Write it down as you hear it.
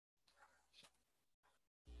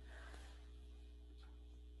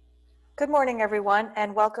Good morning, everyone,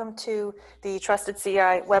 and welcome to the Trusted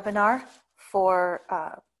CI webinar for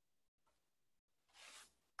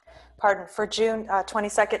June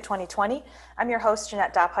 22nd, 2020. I'm your host,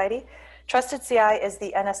 Jeanette Dopheide. Trusted CI is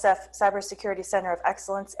the NSF Cybersecurity Center of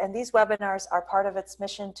Excellence, and these webinars are part of its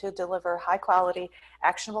mission to deliver high-quality,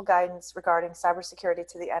 actionable guidance regarding cybersecurity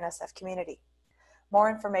to the NSF community. More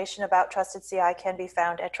information about Trusted CI can be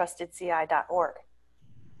found at trustedci.org.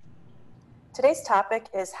 Today's topic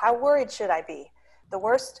is, how worried should I be? The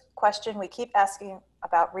worst question we keep asking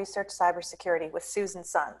about research cybersecurity, with Susan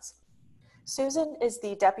Sons. Susan is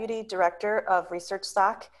the Deputy Director of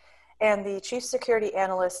ResearchSOC and the Chief Security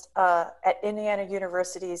Analyst at Indiana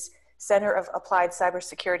University's Center of Applied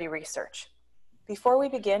Cybersecurity Research. Before we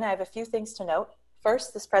begin, I have a few things to note.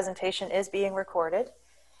 First, this presentation is being recorded.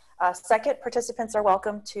 Second, participants are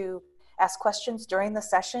welcome to ask questions during the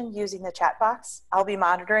session using the chat box. I'll be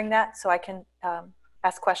monitoring that so I can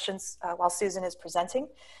ask questions while Susan is presenting.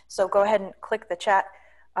 So go ahead and click the chat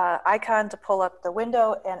icon to pull up the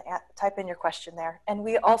window and type in your question there. And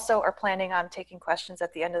we also are planning on taking questions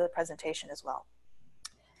at the end of the presentation as well.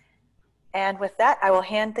 And with that, I will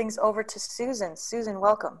hand things over to Susan. Susan,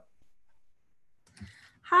 welcome.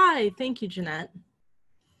 Hi, thank you, Jeanette.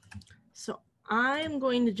 So I'm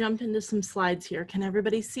going to jump into some slides here. Can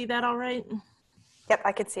everybody see that all right? Yep,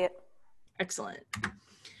 I can see it. Excellent.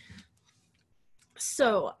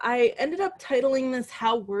 So I ended up titling this,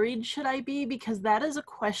 How Worried Should I Be? Because that is a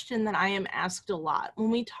question that I am asked a lot. When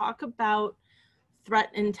we talk about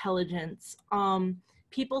threat intelligence,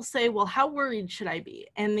 people say, well, how worried should I be?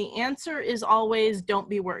 And the answer is always, don't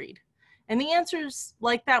be worried. And the answer is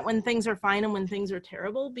like that when things are fine and when things are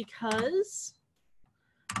terrible, because,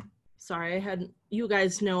 sorry, you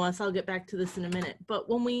guys know us, I'll get back to this in a minute. But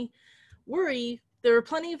when we worry, there are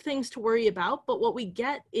plenty of things to worry about, but what we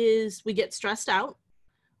get is we get stressed out.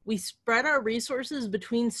 We spread our resources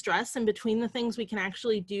between stress and between the things we can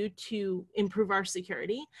actually do to improve our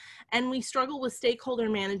security. And we struggle with stakeholder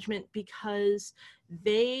management because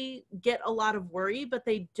they get a lot of worry, but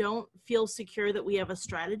they don't feel secure that we have a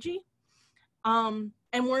strategy. And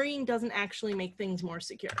worrying doesn't actually make things more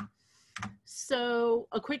secure. So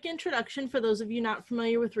a quick introduction for those of you not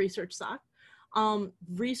familiar with ResearchSOC.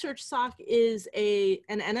 ResearchSOC is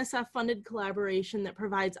an NSF-funded collaboration that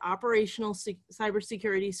provides operational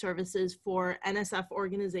cybersecurity services for NSF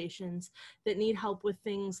organizations that need help with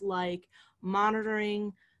things like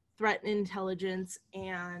monitoring, threat intelligence,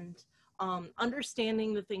 and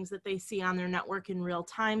understanding the things that they see on their network in real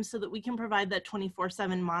time so that we can provide that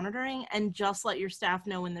 24/7 monitoring and just let your staff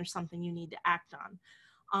know when there's something you need to act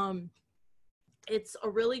on. It's a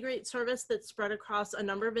really great service that's spread across a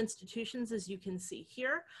number of institutions, as you can see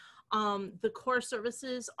here. The core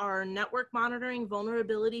services are network monitoring,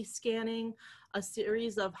 vulnerability scanning, a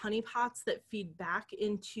series of honeypots that feed back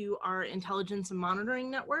into our intelligence and monitoring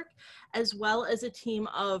network, as well as a team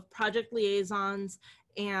of project liaisons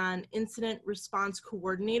and incident response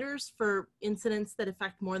coordinators for incidents that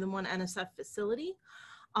affect more than one NSF facility.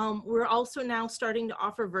 We're also now starting to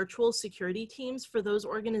offer virtual security teams for those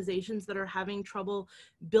organizations that are having trouble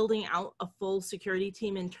building out a full security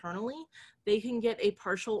team internally. They can get a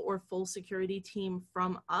partial or full security team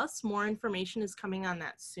from us. More information is coming on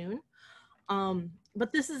that soon.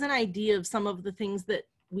 But this is an idea of some of the things that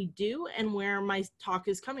we do and where my talk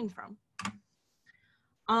is coming from.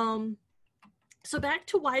 So back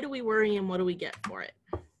to, why do we worry and what do we get for it?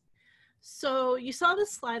 So you saw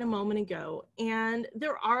this slide a moment ago, and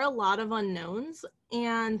there are a lot of unknowns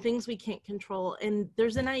and things we can't control. And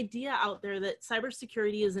there's an idea out there that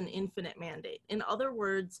cybersecurity is an infinite mandate. In other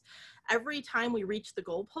words, every time we reach the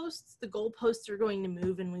goalposts are going to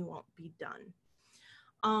move and we won't be done.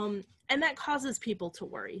 And that causes people to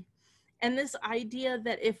worry. And this idea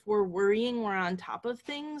that if we're worrying, we're on top of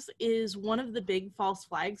things is one of the big false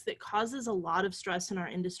flags that causes a lot of stress in our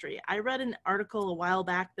industry. I read an article a while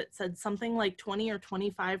back that said something like 20 or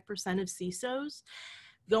 25% of CISOs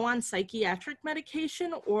go on psychiatric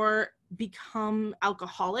medication or become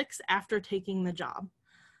alcoholics after taking the job.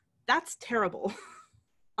 That's terrible.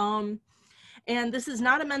 And this is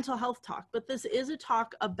not a mental health talk, but this is a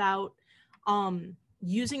talk about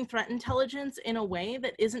using threat intelligence in a way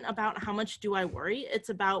that isn't about how much do I worry, it's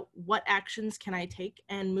about what actions can I take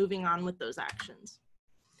and moving on with those actions.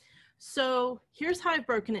 So here's how I've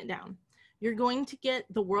broken it down. You're going to get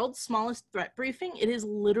the world's smallest threat briefing. It is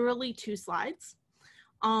literally 2 slides.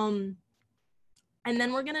 And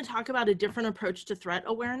then we're going to talk about a different approach to threat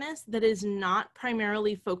awareness that is not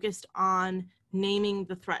primarily focused on naming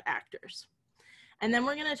the threat actors. And then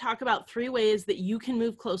we're going to talk about 3 ways that you can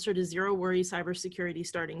move closer to zero worry cybersecurity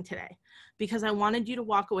starting today, because I wanted you to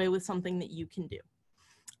walk away with something that you can do.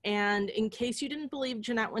 And in case you didn't believe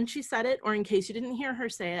Jeanette when she said it, or in case you didn't hear her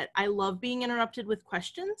say it, I love being interrupted with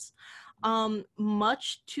questions.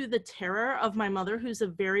 Much to the terror of my mother, who's a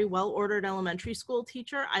very well-ordered elementary school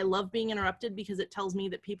teacher, I love being interrupted because it tells me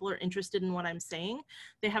that people are interested in what I'm saying.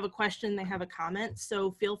 They have a question, they have a comment,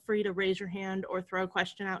 so feel free to raise your hand or throw a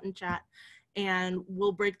question out in chat, and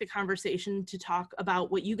we'll break the conversation to talk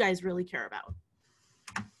about what you guys really care about.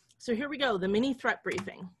 So here we go, the mini threat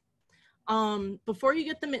briefing. Before you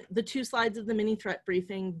get the 2 slides of the mini threat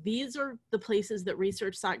briefing, these are the places that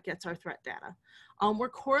ResearchSOC gets our threat data. We're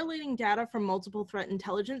correlating data from multiple threat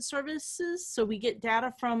intelligence services. So we get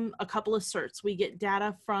data from a couple of certs. We get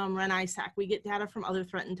data from REN-ISAC. We get data from other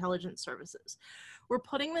threat intelligence services. We're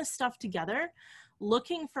putting this stuff together,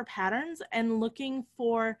 looking for patterns and looking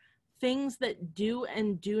for things that do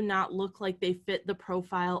and do not look like they fit the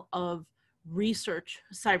profile of research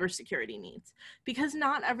cybersecurity needs, because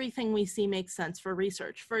not everything we see makes sense for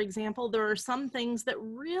research. For example, there are some things that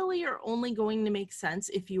really are only going to make sense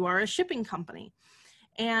if you are a shipping company,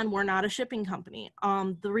 and we're not a shipping company.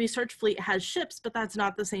 The research fleet has ships, but that's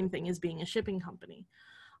not the same thing as being a shipping company.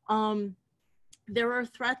 There are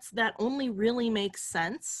threats that only really make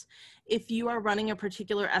sense if you are running a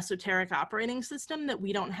particular esoteric operating system that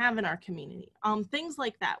we don't have in our community. Things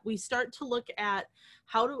like that. We start to look at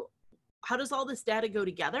how does all this data go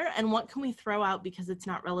together, and what can we throw out because it's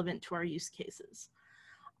not relevant to our use cases?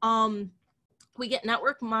 We get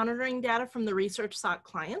network monitoring data from the ResearchSOC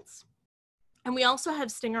clients, and we also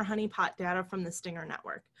have Stinger honeypot data from the Stinger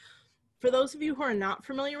network. For those of you who are not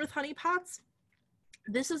familiar with honeypots,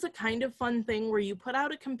 this is a kind of fun thing where you put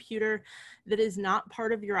out a computer that is not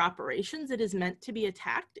part of your operations. It is meant to be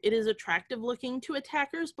attacked. It is attractive looking to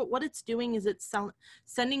attackers, but what it's doing is it's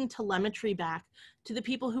sending telemetry back to the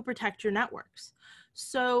people who protect your networks.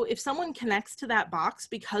 So if someone connects to that box,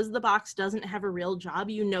 because the box doesn't have a real job,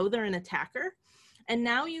 you know they're an attacker. And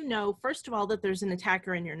now you know, first of all, that there's an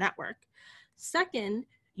attacker in your network. Second,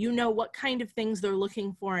 you know what kind of things they're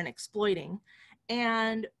looking for and exploiting.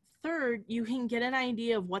 And third, you can get an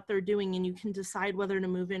idea of what they're doing, and you can decide whether to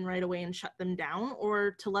move in right away and shut them down,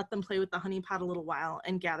 or to let them play with the honeypot a little while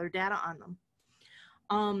and gather data on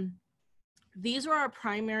them. These are our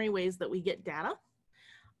primary ways that we get data.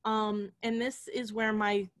 And this is where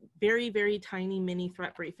my very, very tiny mini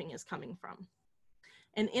threat briefing is coming from.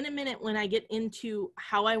 And in a minute, when I get into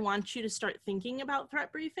how I want you to start thinking about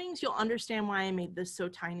threat briefings, you'll understand why I made this so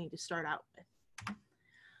tiny to start out with.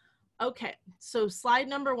 Okay, so slide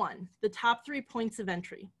number 1, the top 3 points of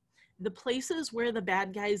entry. The places where the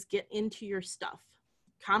bad guys get into your stuff: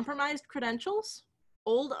 compromised credentials,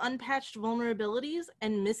 old unpatched vulnerabilities,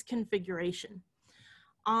 and misconfiguration.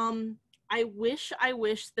 I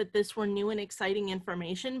wish that this were new and exciting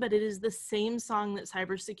information, but it is the same song that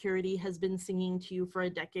cybersecurity has been singing to you for a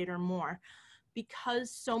decade or more, because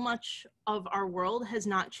so much of our world has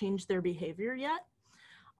not changed their behavior yet.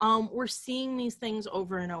 We're seeing these things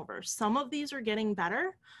over and over. Some of these are getting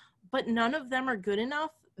better, but none of them are good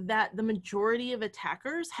enough that the majority of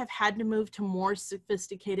attackers have had to move to more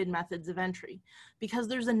sophisticated methods of entry, because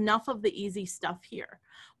there's enough of the easy stuff here.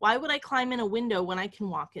 Why would I climb in a window when I can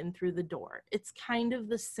walk in through the door? It's kind of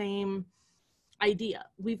the same idea.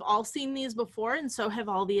 We've all seen these before, and so have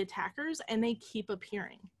all the attackers, and they keep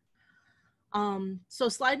appearing. So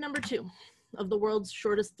slide number 2 of the world's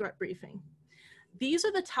shortest threat briefing. These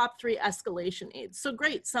are the top 3 escalation aids. So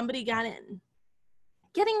great, somebody got in.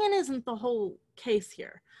 Getting in isn't the whole case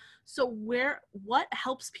here. So what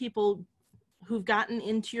helps people who've gotten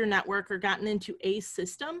into your network or gotten into a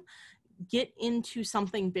system get into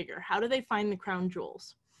something bigger? How do they find the crown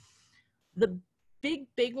jewels? The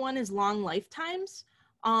big one is long lifetimes.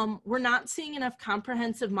 We're not seeing enough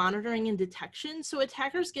comprehensive monitoring and detection, so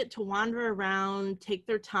attackers get to wander around, take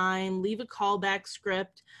their time, leave a callback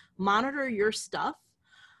script, monitor your stuff.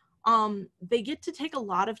 They get to take a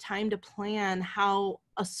lot of time to plan how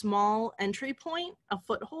a small entry point, a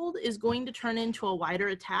foothold, is going to turn into a wider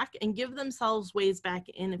attack and give themselves ways back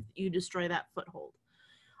in if you destroy that foothold.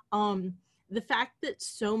 The fact that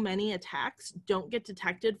so many attacks don't get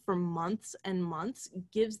detected for months and months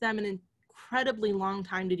gives them an incredibly long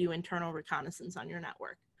time to do internal reconnaissance on your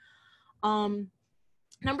network.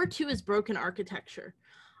 Number 2 is broken architecture.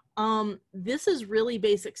 This is really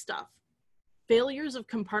basic stuff. Failures of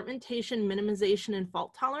compartmentation, minimization, and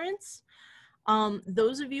fault tolerance.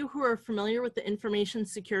 Those of you who are familiar with the information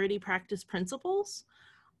security practice principles,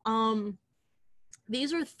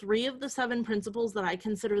 These are 3 of the 7 principles that I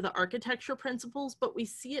consider the architecture principles, but we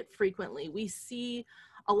see it frequently. We see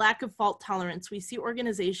a lack of fault tolerance. We see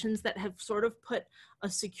organizations that have sort of put a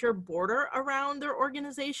secure border around their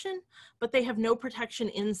organization, but they have no protection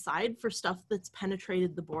inside for stuff that's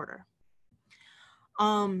penetrated the border.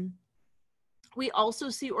 We also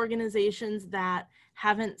see organizations that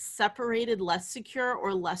haven't separated less secure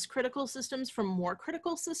or less critical systems from more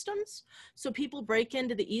critical systems. So people break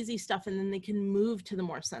into the easy stuff and then they can move to the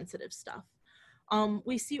more sensitive stuff.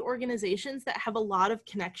 We see organizations that have a lot of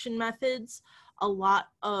connection methods, a lot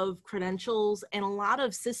of credentials, and a lot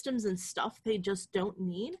of systems and stuff they just don't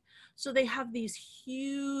need. So they have these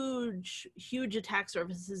huge, huge attack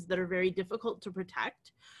surfaces that are very difficult to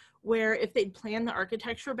protect, where if they'd planned the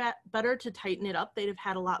architecture better to tighten it up, they'd have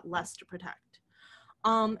had a lot less to protect.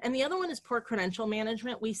 And the other one is poor credential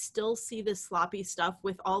management. We still see this sloppy stuff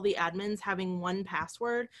with all the admins having one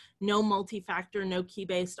password, no multi-factor, no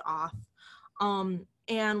key-based auth.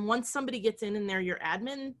 And once somebody gets in and they're your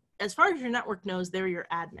admin, as far as your network knows, they're your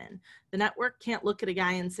admin. The network can't look at a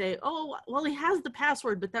guy and say, oh, well, he has the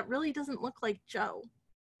password, but that really doesn't look like Joe.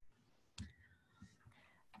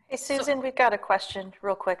 Hey, Susan, we've got a question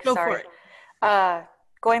real quick. Go Sorry. for it.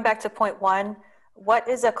 Going back to point 1, what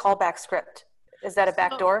is a callback script? Is that a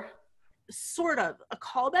backdoor? Sort of. A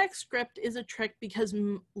callback script is a trick because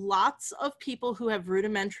lots of people who have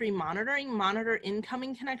rudimentary monitoring monitor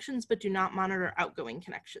incoming connections, but do not monitor outgoing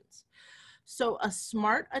connections. So a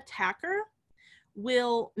smart attacker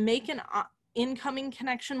will make an incoming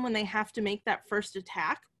connection when they have to make that first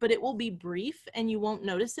attack, but it will be brief and you won't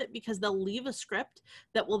notice it because they'll leave a script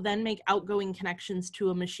that will then make outgoing connections to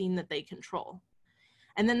a machine that they control.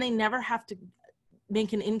 And then they never have to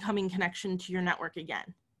make an incoming connection to your network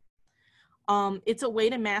again. It's a way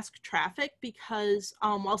to mask traffic because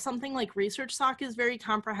while something like ResearchSOC is very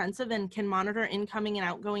comprehensive and can monitor incoming and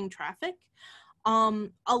outgoing traffic,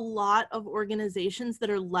 a lot of organizations that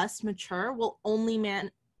are less mature will only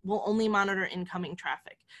monitor incoming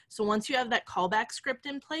traffic. So once you have that callback script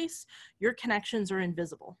in place, your connections are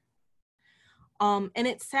invisible. And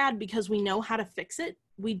it's sad because we know how to fix it.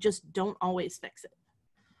 We just don't always fix it.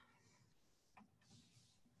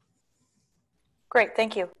 Great,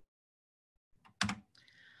 thank you.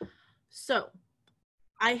 So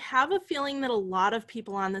I have a feeling that a lot of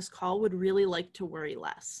people on this call would really like to worry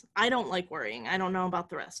less. I don't like worrying. I don't know about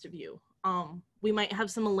the rest of you. We might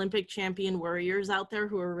have some Olympic champion worriers out there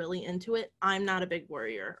who are really into it. I'm not a big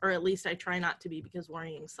worrier, or at least I try not to be because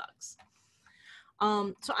worrying sucks.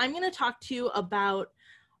 So I'm going to talk to you about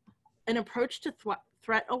an approach to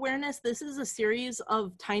threat awareness. This is a series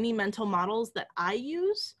of tiny mental models that I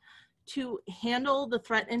use to handle the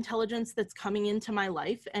threat intelligence that's coming into my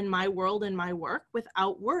life and my world and my work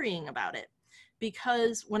without worrying about it.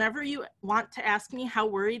 Because whenever you want to ask me how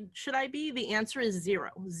worried should I be, the answer is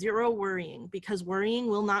zero worrying, because worrying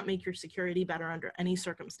will not make your security better under any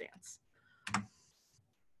circumstance.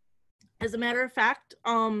 As a matter of fact,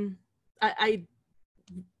 I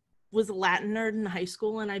was a Latin nerd in high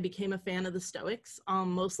school and I became a fan of the Stoics,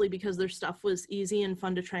 mostly because their stuff was easy and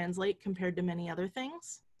fun to translate compared to many other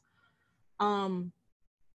things. I'm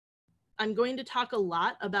going to talk a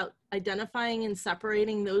lot about identifying and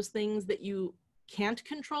separating those things that you can't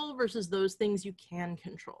control versus those things you can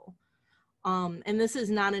control. And this is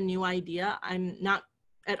not a new idea. I'm not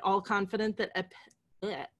at all confident that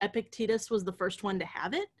Epictetus was the first one to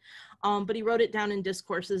have it, but he wrote it down in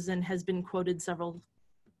discourses and has been quoted several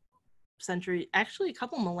centuries, actually a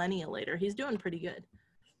couple millennia later. He's doing pretty good.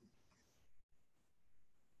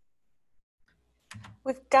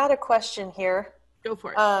 We've got a question here. Go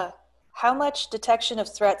for it. How much detection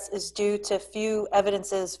of threats is due to few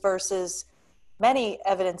evidences versus many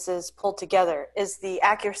evidences pulled together? Is the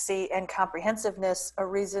accuracy and comprehensiveness a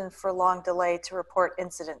reason for long delay to report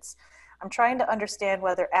incidents? I'm trying to understand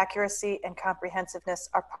whether accuracy and comprehensiveness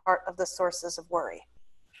are part of the sources of worry.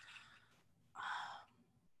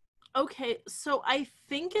 Okay, so I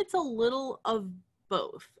think it's a little of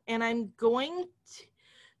both, and I'm going to,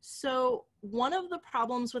 so one of the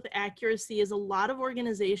problems with accuracy is a lot of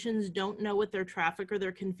organizations don't know what their traffic or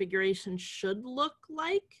their configuration should look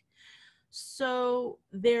like. So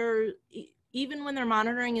even when their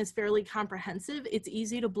monitoring is fairly comprehensive, it's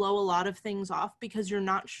easy to blow a lot of things off because you're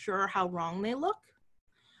not sure how wrong they look.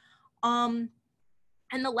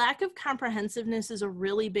 And the lack of comprehensiveness is a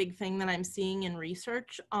really big thing that I'm seeing in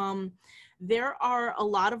research. There are a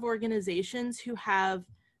lot of organizations who have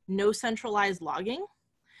no centralized logging.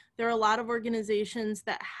 There are a lot of organizations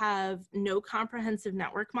that have no comprehensive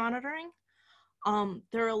network monitoring.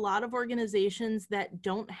 There are a lot of organizations that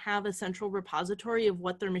don't have a central repository of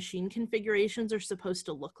what their machine configurations are supposed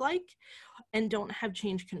to look like and don't have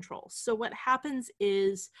change controls. So what happens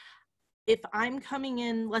is, if I'm coming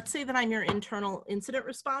in, let's say that I'm your internal incident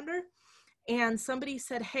responder, and somebody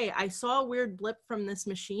said, hey, I saw a weird blip from this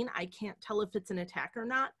machine. I can't tell if it's an attack or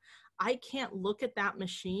not. I can't look at that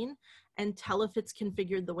machine and tell if it's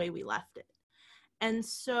configured the way we left it. And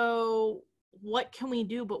so what can we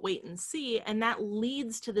do but wait and see? And that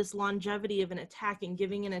leads to this longevity of an attack and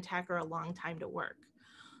giving an attacker a long time to work.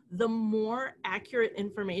 The more accurate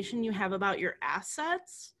information you have about your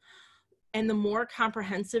assets, and the more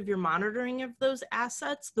comprehensive your monitoring of those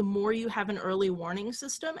assets, the more you have an early warning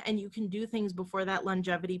system, and you can do things before that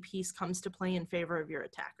longevity piece comes to play in favor of your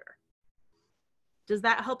attacker. Does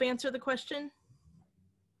that help answer the question?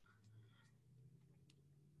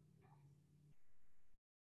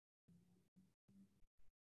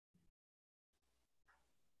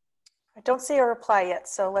 I don't see a reply yet,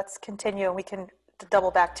 so let's continue and we can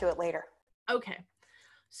double back to it later. Okay,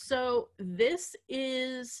 so this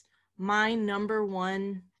is my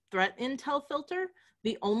 #1 threat intel filter.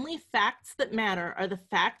 The only facts that matter are the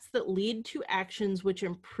facts that lead to actions which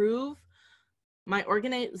improve my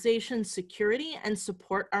organization's security and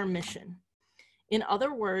support our mission. In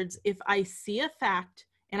other words, if I see a fact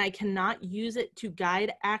and I cannot use it to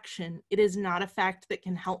guide action, it is not a fact that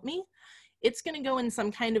can help me. It's going to go in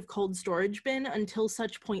some kind of cold storage bin until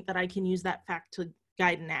such point that I can use that fact to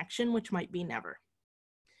guide an action, which might be never.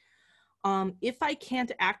 If I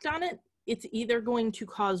can't act on it, it's either going to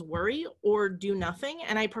cause worry or do nothing,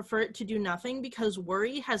 and I prefer it to do nothing because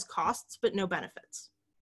worry has costs but no benefits.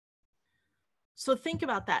 So think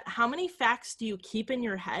about that. How many facts do you keep in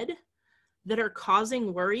your head that are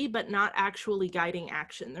causing worry but not actually guiding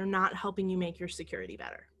action? They're not helping you make your security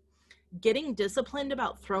better. Getting disciplined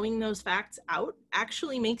about throwing those facts out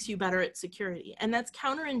actually makes you better at security. And that's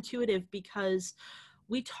counterintuitive because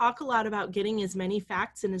we talk a lot about getting as many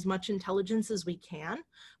facts and as much intelligence as we can,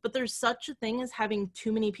 but there's such a thing as having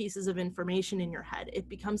too many pieces of information in your head. It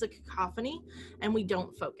becomes a cacophony and we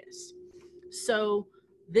don't focus. So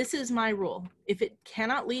this is my rule. If it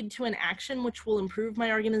cannot lead to an action which will improve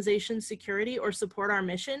my organization's security or support our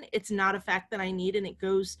mission, it's not a fact that I need, and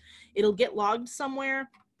it'll get logged somewhere.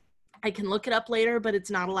 I can look it up later, but it's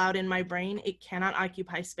not allowed in my brain. It cannot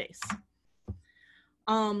occupy space.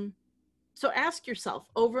 So ask yourself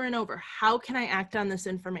over and over, how can I act on this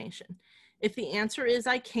information? If the answer is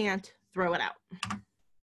I can't, throw it out.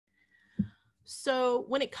 So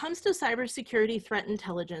when it comes to cybersecurity threat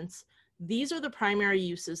intelligence, these are the primary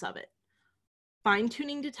uses of it.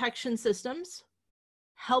 Fine-tuning detection systems,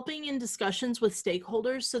 helping in discussions with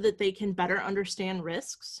stakeholders so that they can better understand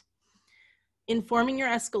risks, informing your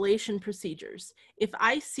escalation procedures. If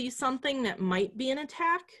I see something that might be an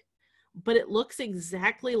attack, but it looks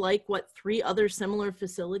exactly like what 3 other similar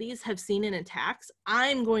facilities have seen in attacks,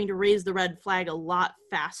 I'm going to raise the red flag a lot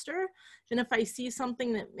faster than if I see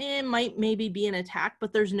something that might maybe be an attack,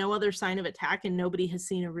 but there's no other sign of attack and nobody has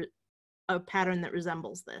seen a pattern that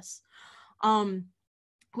resembles this.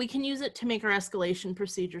 We can use it to make our escalation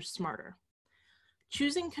procedures smarter.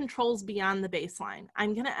 Choosing controls beyond the baseline.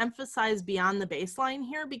 I'm going to emphasize beyond the baseline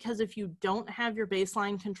here because if you don't have your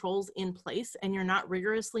baseline controls in place and you're not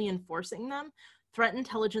rigorously enforcing them, threat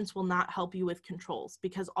intelligence will not help you with controls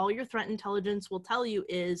because all your threat intelligence will tell you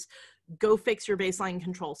is go fix your baseline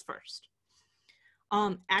controls first.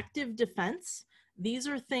 Active defense. These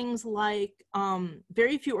are things like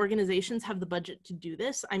very few organizations have the budget to do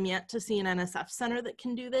this. I'm yet to see an NSF center that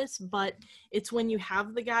can do this, but it's when you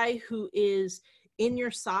have the guy who is in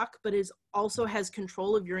your SOC, but also has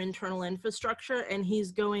control of your internal infrastructure, and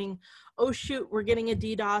he's going, oh shoot, we're getting a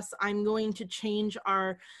DDoS. I'm going to change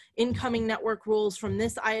our incoming network rules from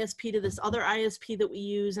this ISP to this other ISP that we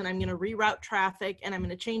use, and I'm going to reroute traffic, and I'm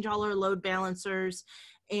going to change all our load balancers,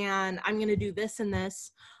 and I'm going to do this and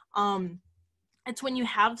this. It's when you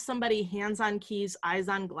have somebody hands on keys, eyes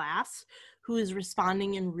on glass, who is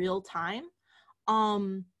responding in real time.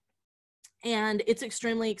 And it's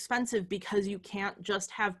extremely expensive because you can't just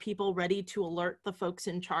have people ready to alert the folks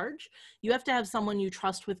in charge. You have to have someone you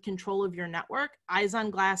trust with control of your network, eyes on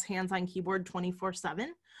glass, hands on keyboard 24/7.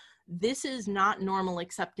 This is not normal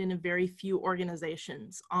except in a very few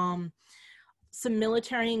organizations. Some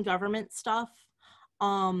military and government stuff,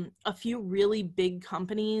 a few really big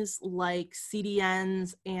companies like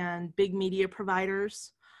CDNs and big media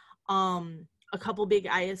providers, a couple big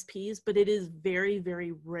ISPs, but it is very,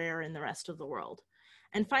 very rare in the rest of the world.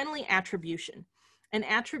 And finally, attribution. And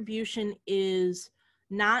attribution is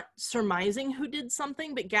not surmising who did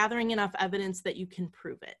something, but gathering enough evidence that you can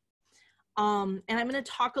prove it. And I'm going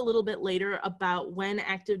to talk a little bit later about when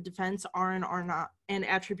active defense are and are not, and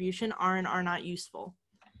attribution are and are not useful.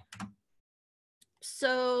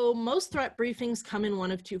 So most threat briefings come in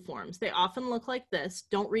one of two forms. They often look like this.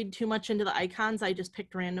 Don't read too much into the icons. I just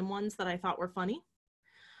picked random ones that I thought were funny.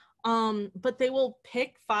 But they will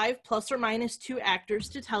pick 5 plus or minus 2 actors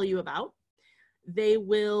to tell you about. They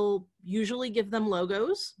will usually give them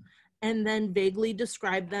logos and then vaguely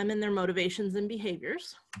describe them and their motivations and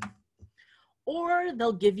behaviors. Or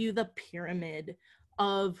they'll give you the pyramid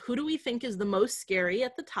of who do we think is the most scary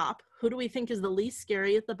at the top, who do we think is the least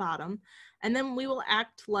scary at the bottom, and then we will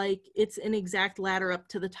act like it's an exact ladder up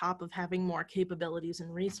to the top of having more capabilities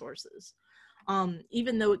and resources,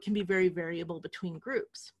 even though it can be very variable between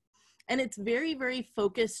groups. And it's very, very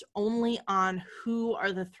focused only on who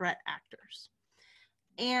are the threat actors.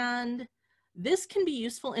 And this can be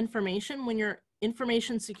useful information when your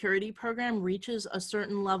information security program reaches a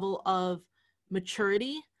certain level of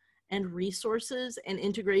maturity and resources and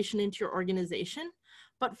integration into your organization.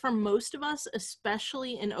 But for most of us,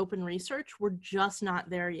 especially in open research, we're just not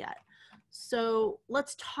there yet. So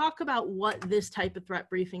let's talk about what this type of threat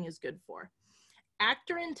briefing is good for.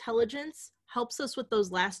 Actor intelligence helps us with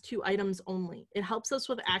those last 2 items only. It helps us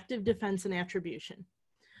with active defense and attribution.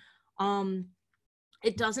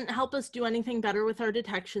 It doesn't help us do anything better with our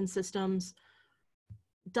detection systems.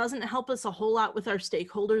 Doesn't help us a whole lot with our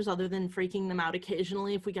stakeholders other than freaking them out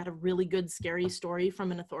occasionally if we got a really good scary story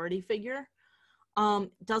from an authority figure.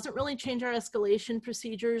 Doesn't really change our escalation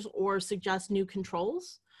procedures or suggest new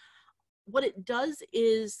controls. What it does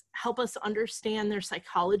is help us understand their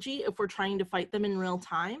psychology if we're trying to fight them in real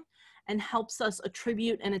time, and helps us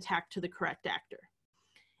attribute an attack to the correct actor.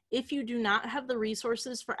 If you do not have the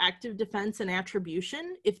resources for active defense and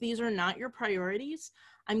attribution, if these are not your priorities,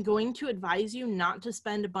 I'm going to advise you not to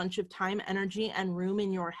spend a bunch of time, energy, and room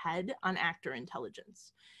in your head on actor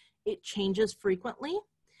intelligence. It changes frequently.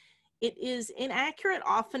 It is inaccurate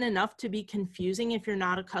often enough to be confusing if you're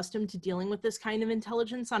not accustomed to dealing with this kind of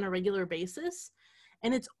intelligence on a regular basis.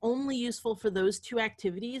 And it's only useful for those 2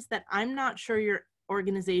 activities that I'm not sure your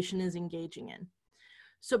organization is engaging in.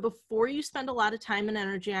 So before you spend a lot of time and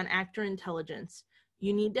energy on actor intelligence,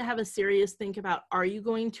 you need to have a serious think about, are you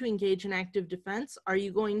going to engage in active defense? Are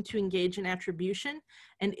you going to engage in attribution?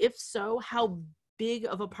 And if so, how big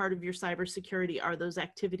of a part of your cybersecurity are those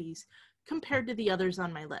activities compared to the others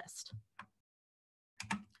on my list?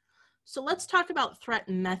 So let's talk about threat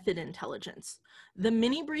method intelligence. The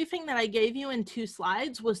mini briefing that I gave you in 2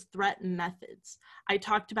 slides was threat methods. I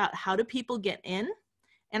talked about how do people get in,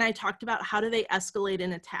 and I talked about how do they escalate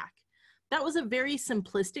an attack. That was a very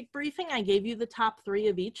simplistic briefing. I gave you the top 3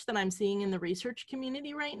 of each that I'm seeing in the research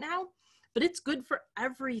community right now, but it's good for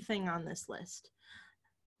everything on this list.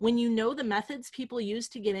 When you know the methods people use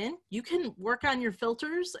to get in, you can work on your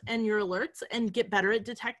filters and your alerts and get better at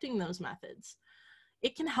detecting those methods.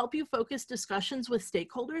 It can help you focus discussions with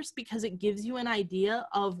stakeholders because it gives you an idea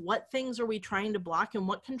of what things are we trying to block and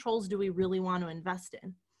what controls do we really want to invest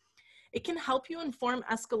in. It can help you inform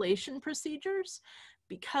escalation procedures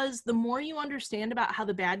because the more you understand about how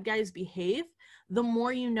the bad guys behave, the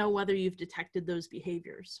more you know whether you've detected those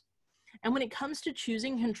behaviors. And when it comes to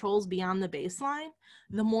choosing controls beyond the baseline,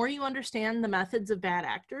 the more you understand the methods of bad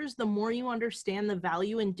actors, the more you understand the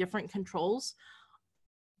value in different controls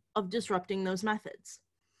of disrupting those methods.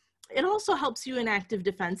 It also helps you in active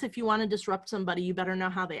defense. If you want to disrupt somebody, you better know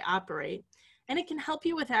how they operate. And it can help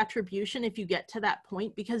you with attribution if you get to that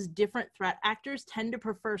point, because different threat actors tend to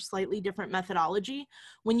prefer slightly different methodology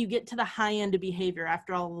when you get to the high end of behavior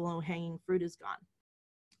after all the low-hanging fruit is gone.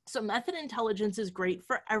 So method intelligence is great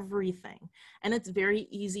for everything, and it's very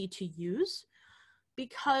easy to use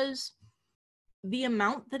because the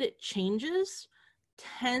amount that it changes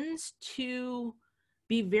tends to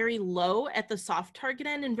be very low at the soft target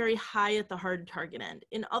end and very high at the hard target end.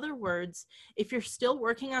 In other words, if you're still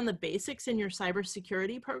working on the basics in your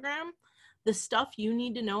cybersecurity program, the stuff you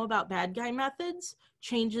need to know about bad guy methods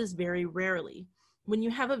changes very rarely. When you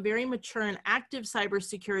have a very mature and active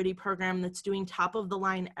cybersecurity program that's doing top of the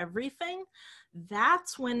line everything,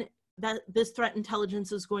 that's when this threat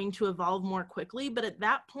intelligence is going to evolve more quickly. But at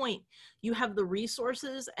that point, you have the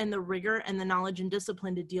resources and the rigor and the knowledge and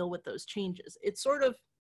discipline to deal with those changes. It sort of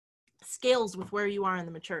scales with where you are in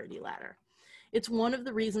the maturity ladder. It's one of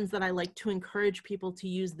the reasons that I like to encourage people to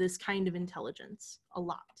use this kind of intelligence a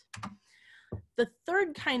lot. The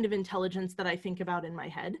third kind of intelligence that I think about in my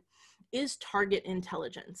head is target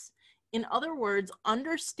intelligence. In other words,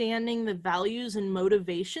 understanding the values and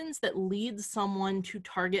motivations that lead someone to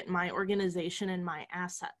target my organization and my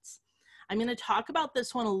assets. I'm going to talk about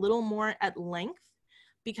this one a little more at length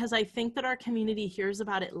because I think that our community hears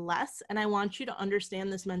about it less, and I want you to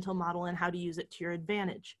understand this mental model and how to use it to your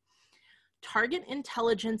advantage. Target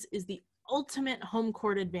intelligence is the ultimate home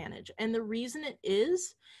court advantage. And the reason it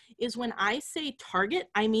is when I say target,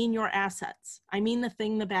 I mean your assets. I mean the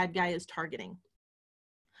thing the bad guy is targeting.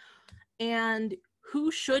 And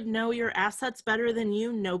who should know your assets better than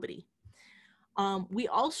you? Nobody. We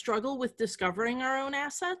all struggle with discovering our own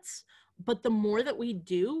assets, but the more that we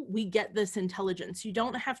do, we get this intelligence. You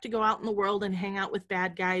don't have to go out in the world and hang out with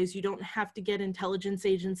bad guys. You don't have to get intelligence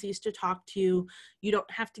agencies to talk to you. You don't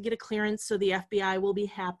have to get a clearance so the FBI will be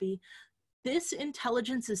happy. This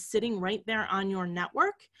intelligence is sitting right there on your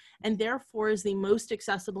network, and therefore is the most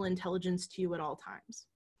accessible intelligence to you at all times.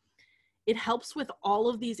 It helps with all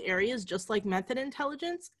of these areas, just like method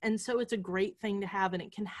intelligence, and so it's a great thing to have, and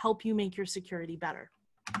it can help you make your security better.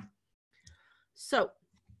 So,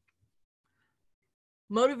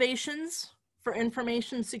 motivations for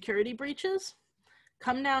information security breaches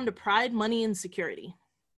come down to pride, money, and security.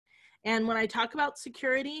 And when I talk about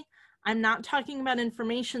security, I'm not talking about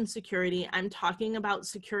information security, I'm talking about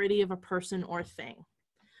security of a person or thing.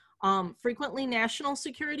 Frequently national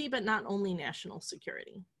security, but not only national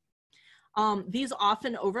security. These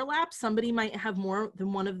often overlap. Somebody might have more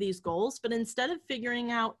than one of these goals, but instead of figuring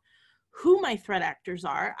out who my threat actors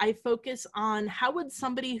are, I focus on how would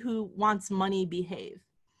somebody who wants money behave?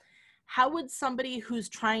 How would somebody who's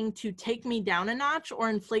trying to take me down a notch or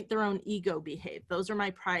inflate their own ego behave? Those are my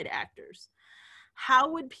pride actors. How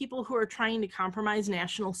would people who are trying to compromise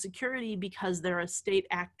national security because they're a state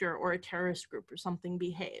actor or a terrorist group or something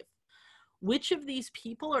behave? Which of these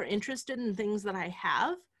people are interested in things that I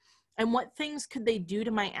have? And what things could they do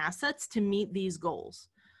to my assets to meet these goals?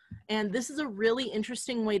 And this is a really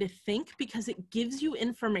interesting way to think because it gives you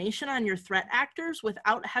information on your threat actors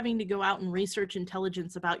without having to go out and research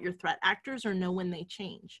intelligence about your threat actors or know when they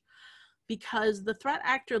change. Because the threat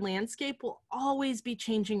actor landscape will always be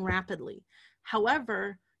changing rapidly.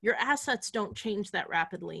 However, your assets don't change that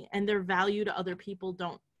rapidly, and their value to other people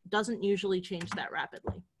doesn't usually change that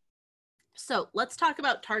rapidly. So let's talk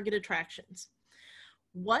about target attractions.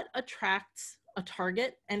 What attracts a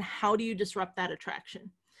target and how do you disrupt that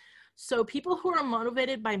attraction? So people who are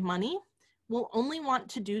motivated by money will only want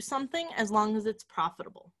to do something as long as it's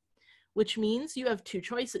profitable, which means you have two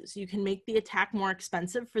choices. You can make the attack more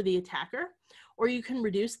expensive for the attacker, or you can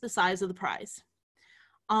reduce the size of the prize.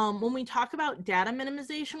 When we talk about data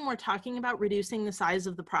minimization, we're talking about reducing the size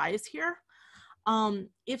of the prize here.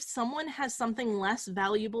 If someone has something less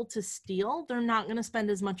valuable to steal, they're not going to spend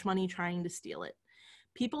as much money trying to steal it.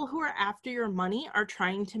 People who are after your money are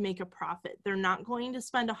trying to make a profit. They're not going to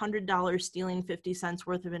spend $100 stealing 50 cents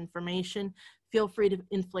worth of information. Feel free to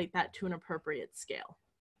inflate that to an appropriate scale.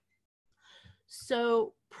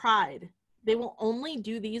 So pride, they will only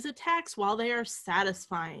do these attacks while they are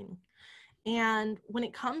satisfying. And when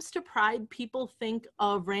it comes to pride, people think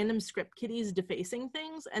of random script kiddies defacing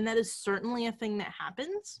things, and that is certainly a thing that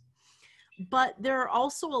happens. But there are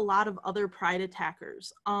also a lot of other pride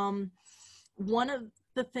attackers. One of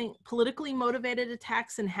the politically motivated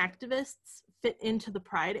attacks and hacktivists fit into the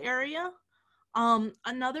pride area.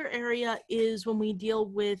 Another area is when we deal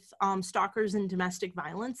with stalkers and domestic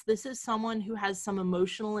violence. This is someone who has some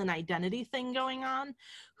emotional and identity thing going on,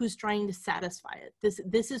 who's trying to satisfy it.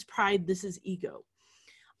 This is pride, this is ego.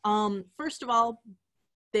 First of all,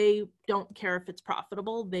 they don't care if it's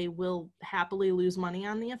profitable. They will happily lose money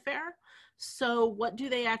on the affair. So what do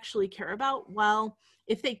they actually care about? Well,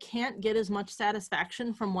 if they can't get as much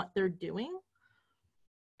satisfaction from what they're doing,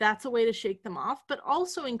 that's a way to shake them off, but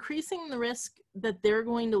also increasing the risk that they're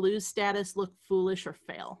going to lose status, look foolish, or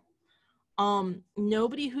fail.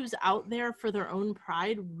 Nobody who's out there for their own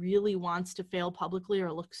pride really wants to fail publicly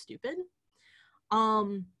or look stupid.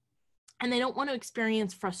 And they don't want to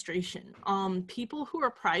experience frustration. People who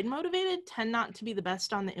are pride motivated tend not to be the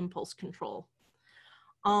best on the impulse control.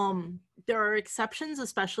 There are exceptions,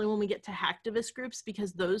 especially when we get to hacktivist groups,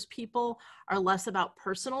 because those people are less about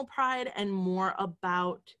personal pride and more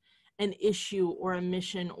about an issue or a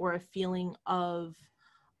mission or a feeling of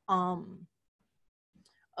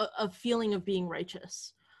being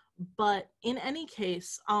righteous. But in any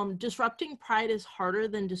case, disrupting pride is harder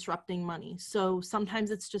than disrupting money. So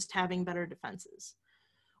sometimes it's just having better defenses.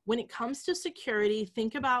 When it comes to security,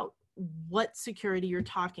 think about what security you're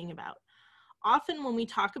talking about. Often when we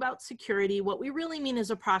talk about security, what we really mean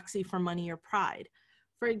is a proxy for money or pride.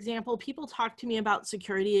 For example, people talk to me about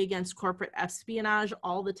security against corporate espionage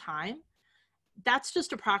all the time. That's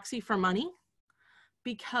just a proxy for money.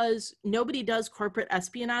 because nobody does corporate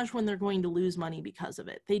espionage when they're going to lose money because of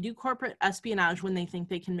it. They do corporate espionage when they think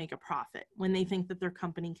they can make a profit, when they think that their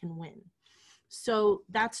company can win. So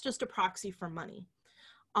that's just a proxy for money.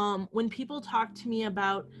 When people talk to me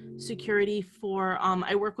about security for,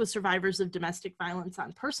 I work with survivors of domestic violence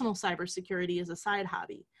on personal cybersecurity as a side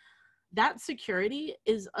hobby. That security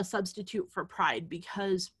is a substitute for pride,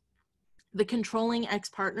 because the controlling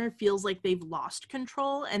ex-partner feels like they've lost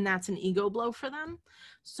control, and that's an ego blow for them.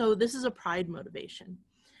 So this is a pride motivation.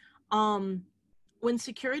 When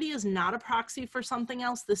security is not a proxy for something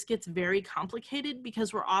else, this gets very complicated,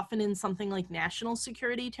 because we're often in something like national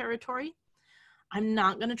security territory. I'm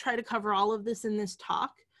not going to try to cover all of this in this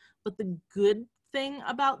talk, but the good thing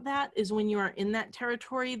about that is when you are in that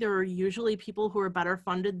territory, there are usually people who are better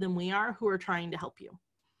funded than we are who are trying to help you.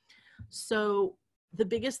 So the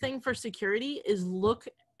biggest thing for security is look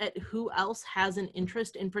at who else has an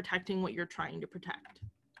interest in protecting what you're trying to protect.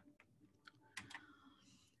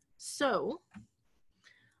 So,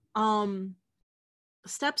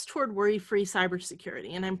 steps toward worry-free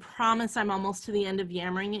cybersecurity. And I promise I'm almost to the end of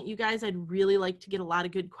yammering at you guys. I'd really like to get a lot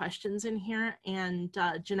of good questions in here. And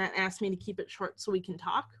Jeanette asked me to keep it short so we can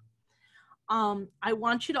talk. I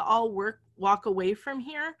want you to all walk away from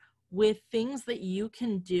here with things that you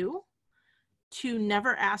can do to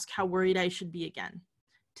never ask how worried I should be again,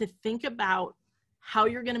 to think about how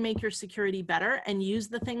you're going to make your security better and use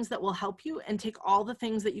the things that will help you, and take all the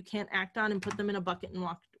things that you can't act on and put them in a bucket and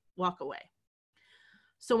walk away.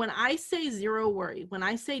 So when I say zero worry, when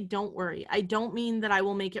I say don't worry, I don't mean that I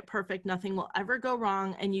will make it perfect, nothing will ever go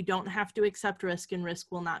wrong, and you don't have to accept risk and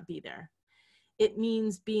risk will not be there. It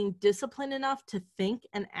means being disciplined enough to think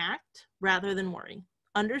and act rather than worry.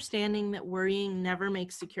 Understanding that worrying never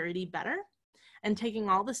makes security better, and taking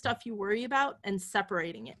all the stuff you worry about and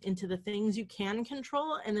separating it into the things you can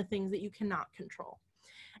control and the things that you cannot control.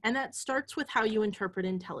 And that starts with how you interpret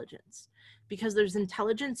intelligence, because there's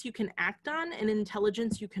intelligence you can act on and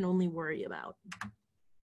intelligence you can only worry about.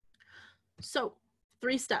 So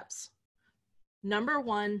 3 steps. Number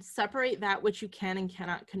 1, separate that which you can and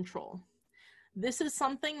cannot control. This is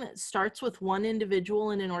something that starts with one individual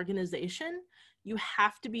in an organization. You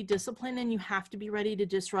have to be disciplined, and you have to be ready to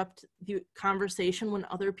disrupt the conversation when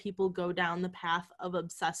other people go down the path of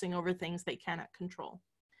obsessing over things they cannot control.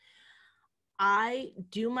 I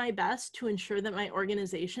do my best to ensure that my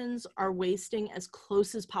organizations are wasting as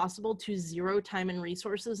close as possible to 0 time and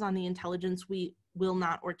resources on the intelligence we will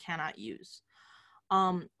not or cannot use.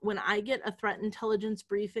 When I get a threat intelligence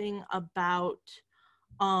briefing about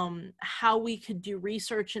how we could do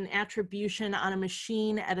research and attribution on a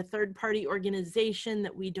machine at a third-party organization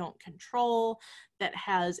that we don't control, that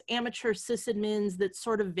has amateur sysadmins that's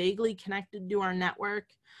sort of vaguely connected to our network,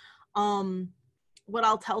 what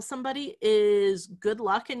I'll tell somebody is good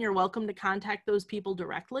luck, and you're welcome to contact those people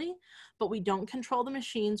directly, but we don't control the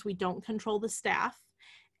machines, we don't control the staff,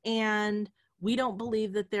 and we don't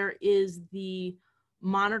believe that there is the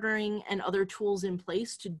monitoring and other tools in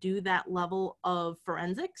place to do that level of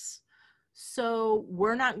forensics. So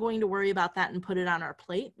we're not going to worry about that and put it on our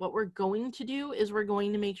plate. What we're going to do is we're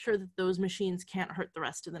going to make sure that those machines can't hurt the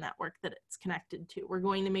rest of the network that it's connected to. We're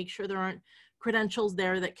going to make sure there aren't credentials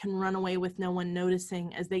there that can run away with no one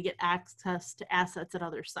noticing as they get access to assets at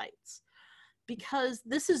other sites. Because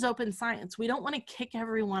this is open science. We don't want to kick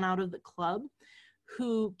everyone out of the club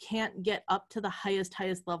who can't get up to the highest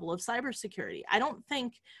level of cybersecurity. I don't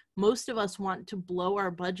think most of us want to blow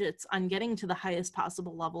our budgets on getting to the highest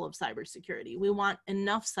possible level of cybersecurity. We want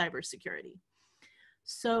enough cybersecurity.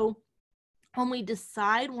 So when we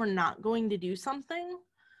decide we're not going to do something,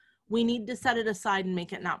 we need to set it aside and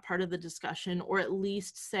make it not part of the discussion, or at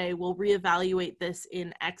least say, we'll reevaluate this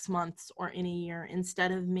in X months or in a year,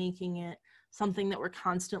 instead of making it something that we're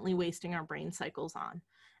constantly wasting our brain cycles on.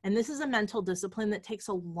 And this is a mental discipline that takes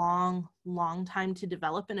a long, long time to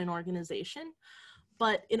develop in an organization,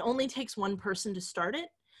 but it only takes one person to start it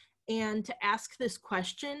and to ask this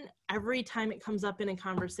question every time it comes up in a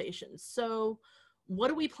conversation. So what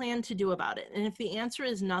do we plan to do about it? And if the answer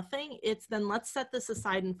is nothing, it's then let's set this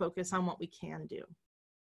aside and focus on what we can do.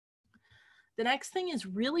 The next thing is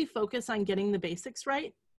really focus on getting the basics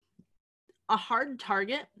right. A hard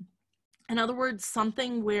target, in other words,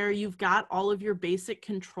 something where you've got all of your basic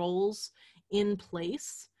controls in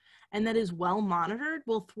place and that is well monitored,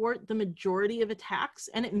 will thwart the majority of attacks,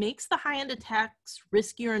 and it makes the high-end attacks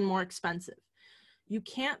riskier and more expensive. You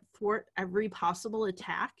can't thwart every possible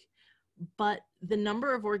attack but the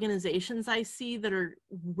number of organizations I see that are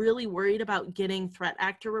really worried about getting threat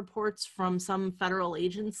actor reports from some federal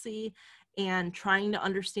agency and trying to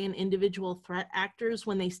understand individual threat actors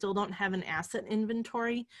when they still don't have an asset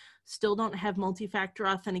inventory, still don't have multi-factor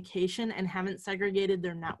authentication, and haven't segregated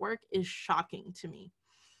their network is shocking to me.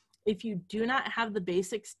 If you do not have the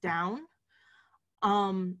basics down,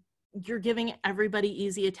 you're giving everybody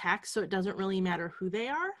easy attacks, so it doesn't really matter who they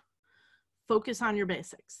are. Focus on your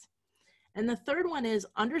basics. And the third one is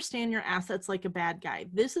understand your assets like a bad guy.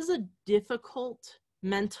 This is a difficult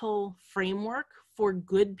mental framework for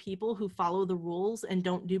good people who follow the rules and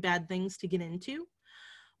don't do bad things to get into.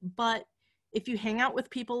 But if you hang out with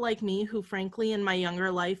people like me, who frankly in my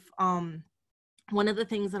younger life, one of the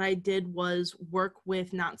things that I did was work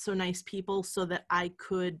with not so nice people so that I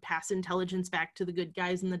could pass intelligence back to the good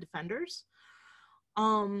guys and the defenders.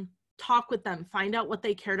 Talk with them, find out what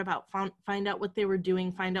they cared about, find out what they were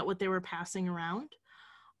doing, find out what they were passing around.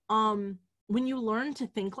 When you learn to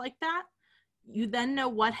think like that, you then know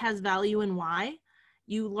what has value and why.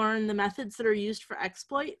 You learn the methods that are used for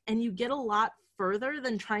exploit, and you get a lot further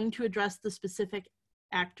than trying to address the specific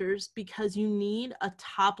actors, because you need a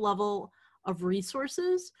top level of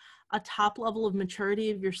resources, a top level of maturity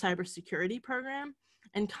of your cybersecurity program,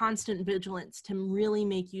 and constant vigilance to really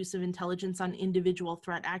make use of intelligence on individual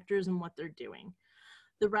threat actors and what they're doing.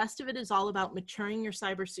 The rest of it is all about maturing your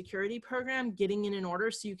cybersecurity program, getting it in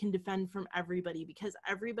order so you can defend from everybody, because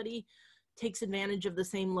everybody takes advantage of the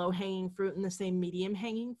same low-hanging fruit and the same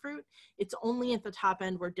medium-hanging fruit. It's only at the top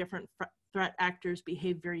end where different threat actors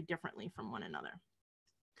behave very differently from one another.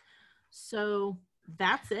 So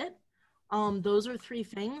that's it. Those are 3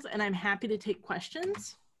 things, and I'm happy to take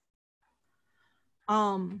questions.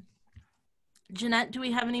 Jeanette, do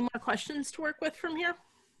we have any more questions to work with from here?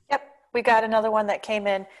 Yep, we got another one that came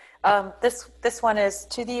in. This one is,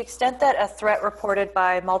 to the extent that a threat reported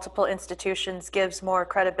by multiple institutions gives more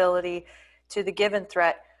credibility to the given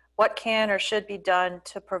threat, what can or should be done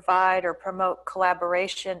to provide or promote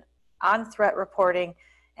collaboration on threat reporting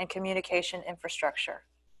and communication infrastructure?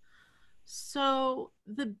 So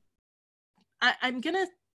I'm going to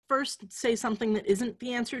first say something that isn't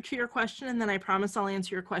the answer to your question, and then I promise I'll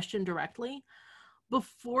answer your question directly.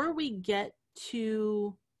 Before we get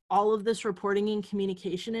to all of this reporting and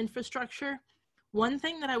communication infrastructure, one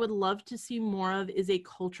thing that I would love to see more of is a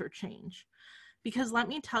culture change. Because let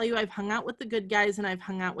me tell you, I've hung out with the good guys and I've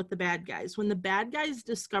hung out with the bad guys. When the bad guys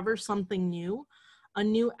discover something new, a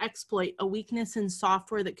new exploit, a weakness in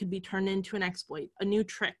software that could be turned into an exploit, a new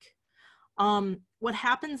trick, what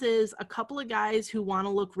happens is a couple of guys who want to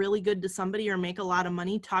look really good to somebody or make a lot of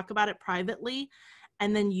money talk about it privately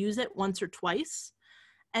and then use it once or twice.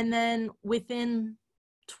 And then within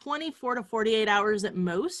 24 to 48 hours at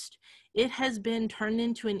most, it has been turned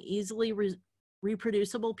into an easily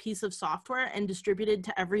reproducible piece of software and distributed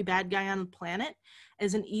to every bad guy on the planet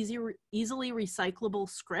as an easily recyclable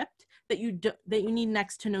script that you need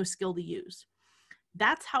next to no skill to use.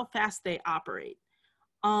 That's how fast they operate.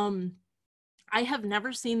 I have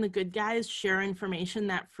never seen the good guys share information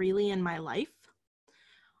that freely in my life.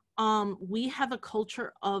 We have a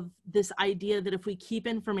culture of this idea that if we keep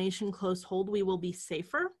information close hold, we will be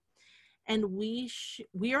safer. And we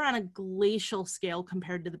are on a glacial scale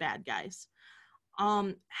compared to the bad guys.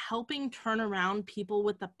 Helping turn around people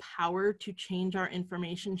with the power to change our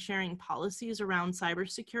information sharing policies around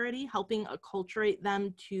cybersecurity, helping acculturate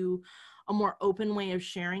them to a more open way of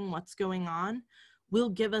sharing what's going on, will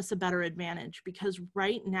give us a better advantage, because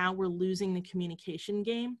right now we're losing the communication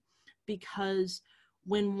game. Because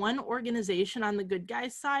when one organization on the good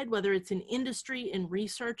guys side, whether it's in industry, in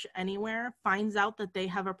research, anywhere, finds out that they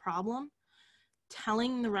have a problem,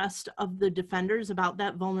 telling the rest of the defenders about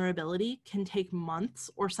that vulnerability can take months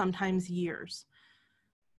or sometimes years.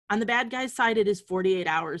 On the bad guys side, it is 48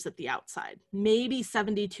 hours at the outside, maybe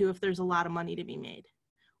 72 if there's a lot of money to be made.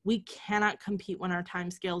 We cannot compete when our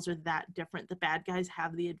timescales are that different. The bad guys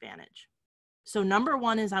have the advantage. So number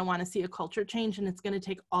one is I want to see a culture change, and it's going to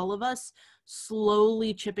take all of us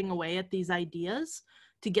slowly chipping away at these ideas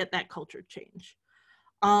to get that culture change.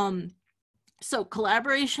 So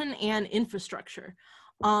collaboration and infrastructure.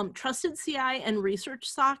 Trusted CI and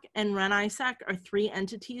ResearchSOC and RenISAC are 3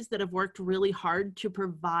 entities that have worked really hard to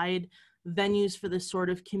provide venues for this sort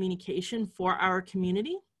of communication for our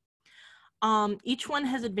community. Each one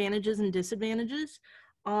has advantages and disadvantages.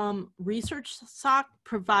 ResearchSOC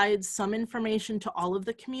provides some information to all of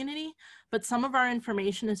the community, but some of our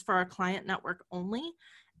information is for our client network only.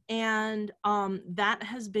 And that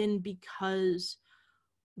has been because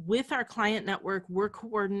with our client network, we're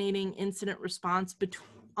coordinating incident response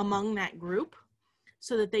among that group.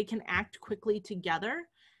 so that they can act quickly together.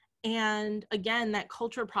 And again, that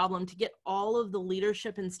culture problem, to get all of the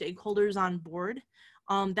leadership and stakeholders on board,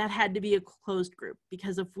 that had to be a closed group,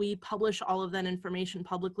 because if we publish all of that information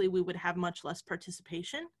publicly, we would have much less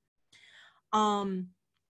participation.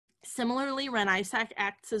 Similarly, REN-ISAC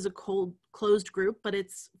acts as a closed group, but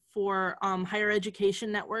it's for higher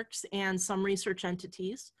education networks and some research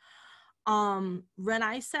entities.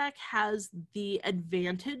 REN-ISAC has the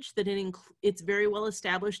advantage that it's very well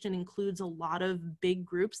established and includes a lot of big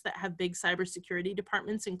groups that have big cybersecurity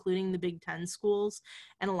departments, including the Big Ten schools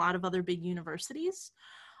and a lot of other big universities.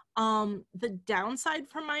 The downside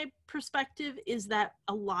from my perspective is that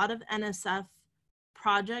a lot of NSF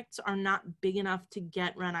projects are not big enough to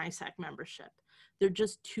get REN-ISAC membership. They're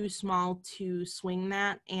just too small to swing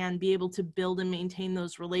that and be able to build and maintain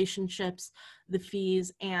those relationships, the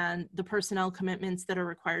fees, and the personnel commitments that are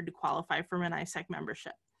required to qualify for REN-ISAC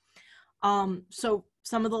membership. So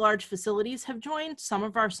some of the large facilities have joined. Some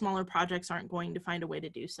of our smaller projects aren't going to find a way to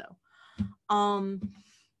do so.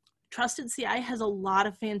 Trusted CI has a lot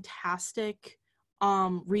of fantastic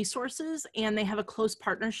resources, and they have a close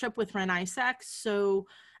partnership with REN-ISAC. So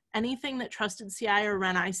anything that Trusted CI or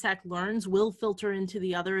REN-ISAC learns will filter into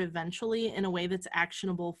the other eventually in a way that's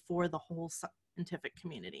actionable for the whole scientific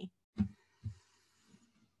community.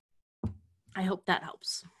 I hope that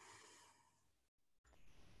helps.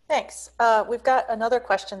 Thanks. We've got another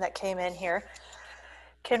question that came in here.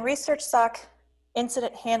 Can ResearchSOC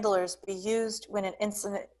incident handlers be used when an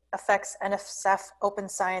incident affects NSF open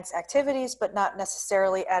science activities, but not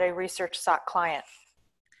necessarily at a ResearchSOC client?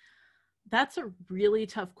 That's a really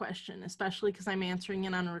tough question, especially because I'm answering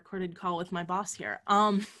it on a recorded call with my boss here.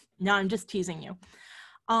 No, I'm just teasing you.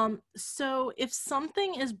 So if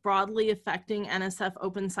something is broadly affecting NSF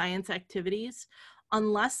open science activities,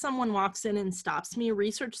 unless someone walks in and stops me,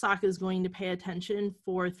 ResearchSOC is going to pay attention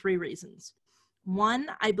for 3 reasons. 1,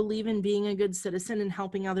 I believe in being a good citizen and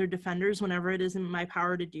helping other defenders whenever it is in my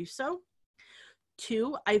power to do so.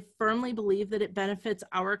 2, I firmly believe that it benefits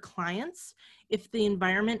our clients if the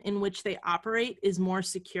environment in which they operate is more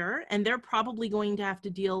secure, and they're probably going to have to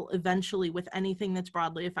deal eventually with anything that's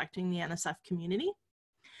broadly affecting the NSF community.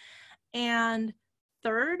 And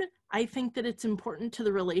 3rd, I think that it's important to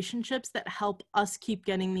the relationships that help us keep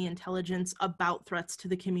getting the intelligence about threats to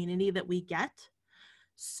the community that we get.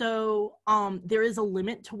 So there is a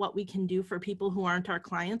limit to what we can do for people who aren't our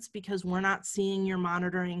clients, because we're not seeing your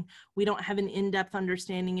monitoring. We don't have an in-depth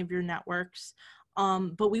understanding of your networks,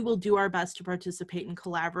 but we will do our best to participate and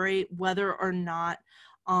collaborate, whether or not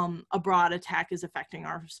a broad attack is affecting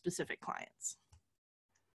our specific clients.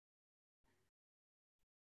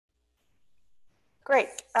 Great,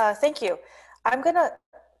 thank you. I'm gonna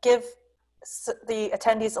give the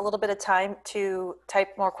attendees a little bit of time to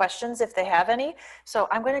type more questions if they have any. So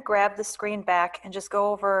I'm going to grab the screen back and just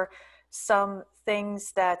go over some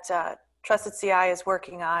things that Trusted CI is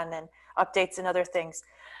working on and updates and other things.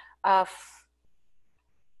 Here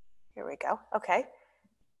we go. Okay.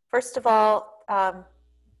 First of all,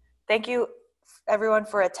 thank you everyone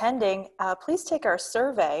for attending. Please take our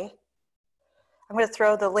survey. I'm going to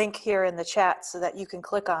throw the link here in the chat so that you can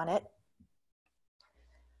click on it.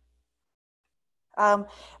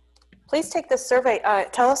 Please take this survey.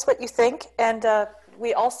 Tell us what you think, and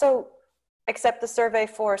we also accept the survey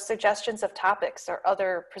for suggestions of topics or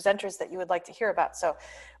other presenters that you would like to hear about. So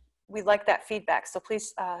we like that feedback. So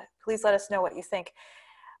please, please let us know what you think.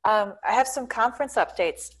 I have some conference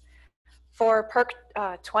updates for PERC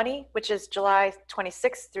 20, which is July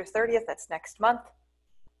 26th through 30th. That's next month.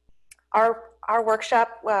 Our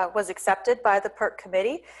workshop was accepted by the PERC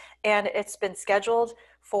committee, and it's been scheduled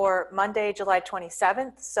for Monday, July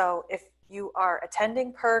 27th. So if you are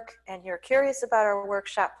attending PERC and you're curious about our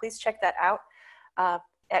workshop, please check that out at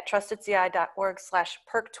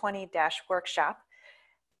trustedci.org/PERC20-workshop.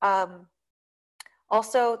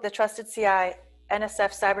 Also, the Trusted CI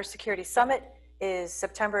NSF Cybersecurity Summit is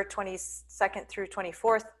September 22nd through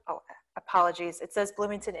 24th. Oh, apologies. It says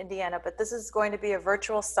Bloomington, Indiana, but this is going to be a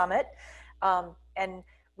virtual summit. And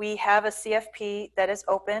we have a CFP that is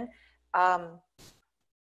open.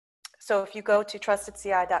 So if you go to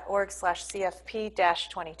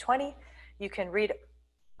trustedci.org/CFP-2020, you can read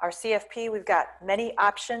our CFP. We've got many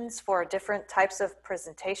options for different types of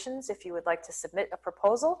presentations. If you would like to submit a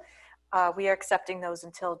proposal, we are accepting those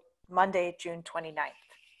until Monday, June 29th.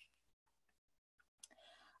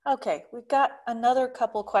 Okay, we've got another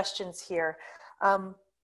couple questions here.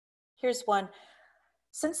 Here's one.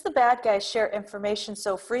 Since the bad guys share information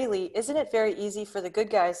so freely, isn't it very easy for the good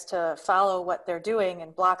guys to follow what they're doing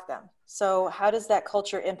and block them? So how does that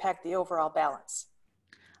culture impact the overall balance?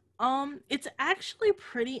 It's actually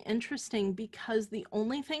pretty interesting because the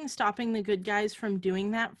only thing stopping the good guys from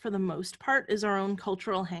doing that for the most part is our own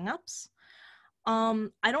cultural hangups.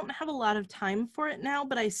 I don't have a lot of time for it now,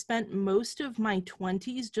 but I spent most of my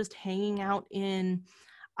 20s just hanging out in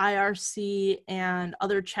IRC and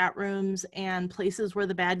other chat rooms and places where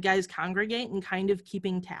the bad guys congregate and kind of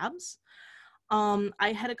keeping tabs.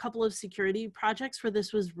 I had a couple of security projects where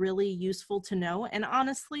this was really useful to know. And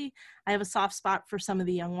honestly, I have a soft spot for some of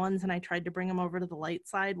the young ones and I tried to bring them over to the light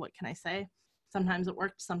side. What can I say? Sometimes it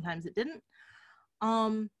worked, sometimes it didn't.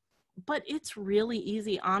 But it's really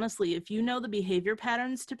easy, honestly. If you know the behavior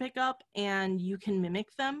patterns to pick up and you can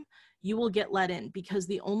mimic them, you will get let in because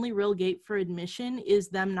the only real gate for admission is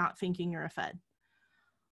them not thinking you're a Fed.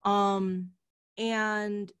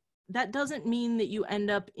 And that doesn't mean that you end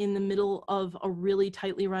up in the middle of a really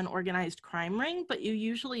tightly run organized crime ring, but you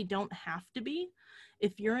usually don't have to be.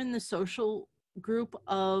 If you're in the social group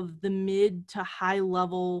of the mid to high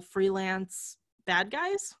level freelance bad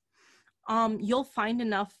guys, you'll find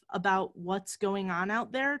enough about what's going on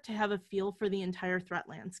out there to have a feel for the entire threat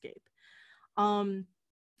landscape.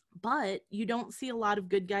 But you don't see a lot of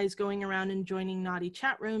good guys going around and joining naughty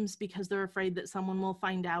chat rooms because they're afraid that someone will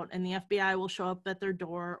find out and the FBI will show up at their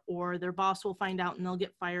door or their boss will find out and they'll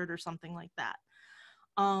get fired or something like that.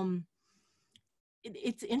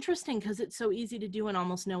 It's interesting because it's so easy to do and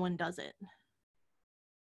almost no one does it.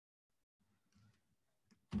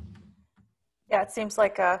 Yeah, it seems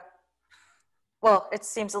like well, it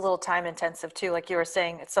seems a little time intensive too. Like you were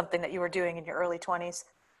saying, it's something that you were doing in your early 20s.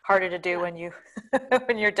 Harder to do when you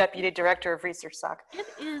when you're deputy director of ResearchSOC. It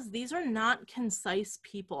is. These are not concise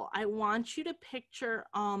people. I want you to picture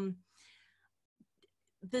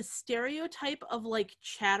the stereotype of like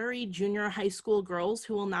chattery junior high school girls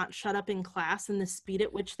who will not shut up in class and the speed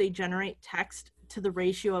at which they generate text to the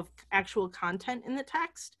ratio of actual content in the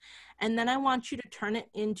text. And then I want you to turn it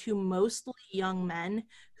into mostly young men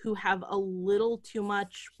who have a little too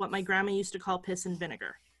much what my grandma used to call piss and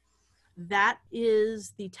vinegar. That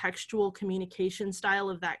is the textual communication style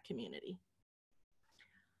of that community.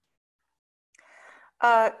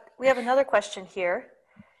 We have another question here.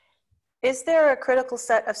 Is there a critical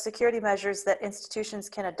set of security measures that institutions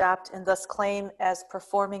can adopt and thus claim as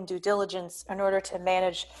performing due diligence in order to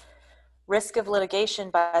manage risk of litigation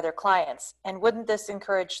by their clients? And wouldn't this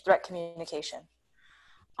encourage threat communication?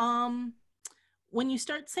 When you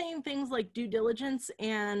start saying things like due diligence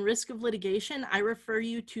and risk of litigation, I refer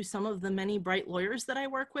you to some of the many bright lawyers that I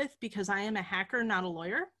work with because I am a hacker, not a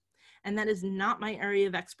lawyer, and that is not my area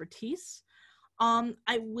of expertise.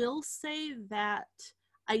 I will say that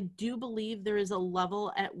I do believe there is a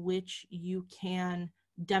level at which you can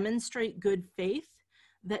demonstrate good faith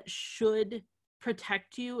that should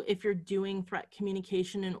protect you if you're doing threat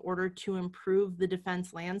communication in order to improve the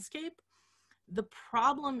defense landscape. The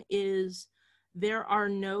problem is there are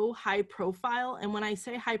no high profile, and when I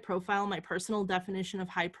say high profile, my personal definition of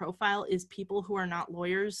high profile is people who are not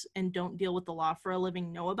lawyers and don't deal with the law for a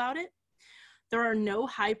living know about it. There are no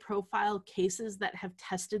high profile cases that have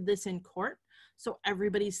tested this in court, so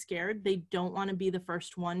everybody's scared. They don't want to be the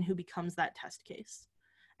first one who becomes that test case,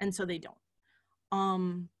 and so they don't.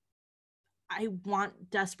 I want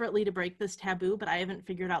desperately to break this taboo, but I haven't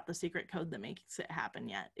figured out the secret code that makes it happen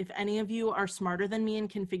yet. If any of you are smarter than me and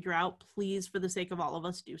can figure out, please, for the sake of all of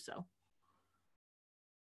us, do so.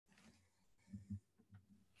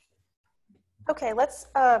 Okay, let's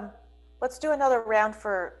do another round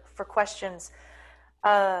for questions.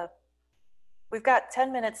 We've got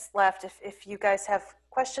 10 minutes left. If you guys have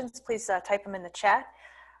questions, please type them in the chat.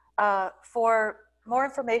 For more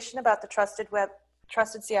information about the Trusted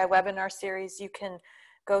CI webinar series, you can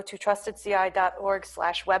go to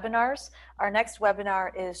trustedci.org/webinars. Our next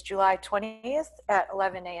webinar is July 20th at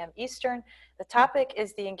 11 a.m. Eastern. The topic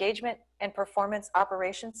is the Engagement and Performance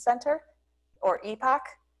Operations Center, or EPOC,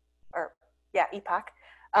 EPOC.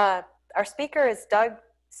 Our speaker is Doug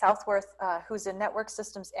Southworth, who's a network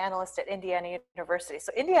systems analyst at Indiana University.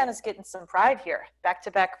 So Indiana's getting some pride here,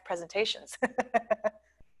 back-to-back presentations,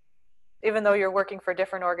 even though you're working for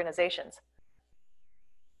different organizations.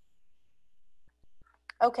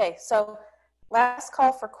 Okay, so last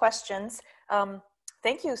call for questions.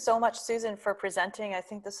 Thank you so much, Susan, for presenting. I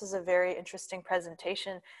think this is a very interesting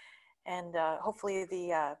presentation, and hopefully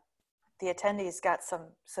the attendees got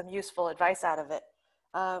some useful advice out of it.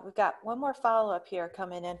 We've got one more follow-up here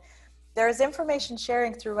coming in. There is information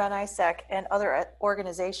sharing through NISAC and other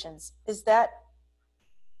organizations. Is that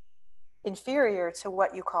inferior to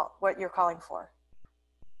what you're calling for?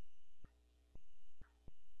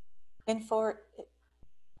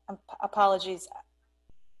 Apologies.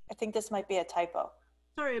 I think this might be a typo.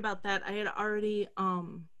 Sorry about that. I had already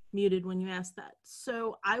muted when you asked that.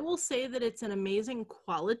 So I will say that it's an amazing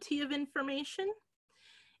quality of information.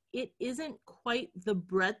 It isn't quite the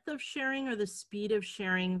breadth of sharing or the speed of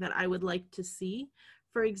sharing that I would like to see.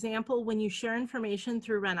 For example, when you share information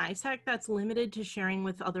through REN-ISAC, that's limited to sharing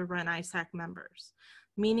with other REN-ISAC members,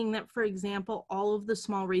 meaning that, for example, all of the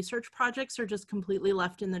small research projects are just completely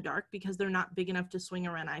left in the dark because they're not big enough to swing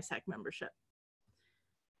a REN-ISAC membership.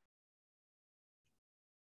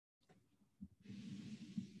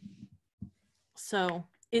 So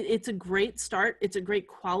it's a great start. It's a great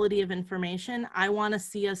quality of information. I want to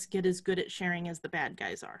see us get as good at sharing as the bad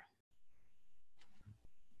guys are.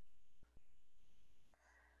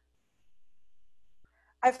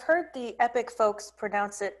 I've heard the EPIC folks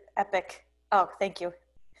pronounce it epic. Oh, thank you.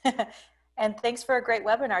 And thanks for a great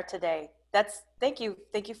webinar today. Thank you.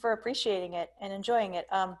 Thank you for appreciating it and enjoying it.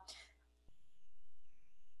 I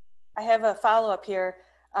have a follow-up here.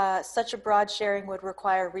 Such a broad sharing would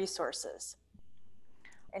require resources.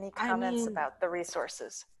 Any comments about the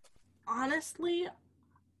resources? Honestly,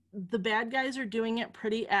 the bad guys are doing it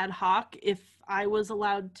pretty ad hoc. If I was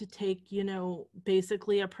allowed to take, you know,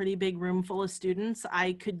 basically a pretty big room full of students,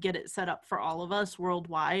 I could get it set up for all of us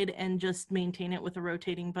worldwide and just maintain it with a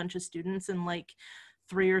rotating bunch of students and like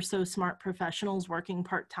 3 or so smart professionals working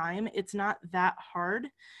part-time. It's not that hard.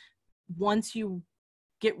 Once you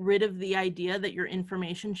get rid of the idea that your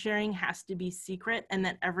information sharing has to be secret and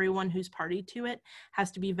that everyone who's party to it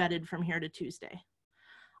has to be vetted from here to Tuesday.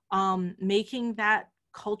 Making that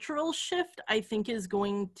cultural shift, I think, is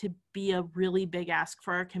going to be a really big ask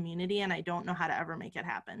for our community, and I don't know how to ever make it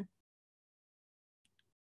happen.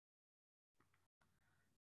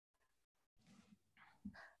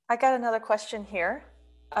 I got another question here.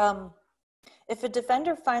 If a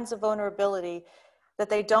defender finds a vulnerability that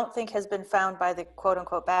they don't think has been found by the quote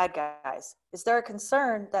unquote bad guys, is there a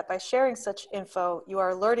concern that by sharing such info, you are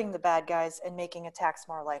alerting the bad guys and making attacks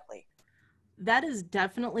more likely? That is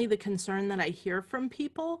definitely the concern that I hear from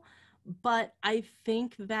people, but I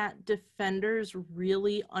think that defenders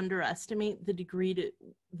really underestimate the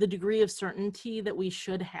degree of certainty that we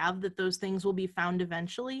should have that those things will be found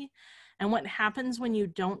eventually. And what happens when you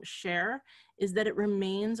don't share is that it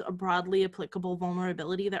remains a broadly applicable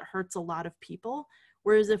vulnerability that hurts a lot of people.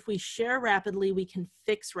 Whereas if we share rapidly, we can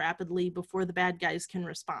fix rapidly before the bad guys can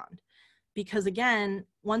respond. Because again,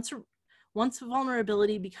 once a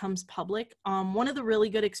vulnerability becomes public, one of the really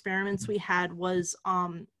good experiments we had was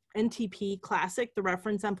NTP Classic, the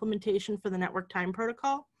reference implementation for the network time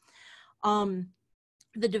protocol.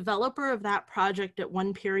 The developer of that project at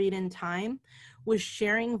one period in time was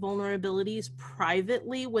sharing vulnerabilities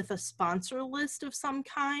privately with a sponsor list of some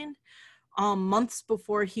kind months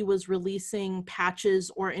before he was releasing patches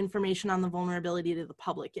or information on the vulnerability to the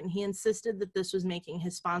public. And he insisted that this was making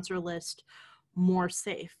his sponsor list more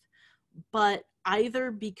safe. But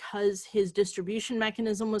either because his distribution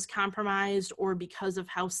mechanism was compromised or because of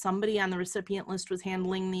how somebody on the recipient list was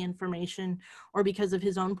handling the information or because of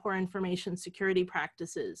his own poor information security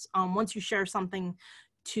practices, once you share something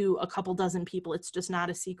to a couple dozen people, it's just not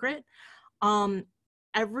a secret.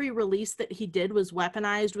 Every release that he did was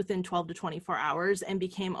weaponized within 12 to 24 hours and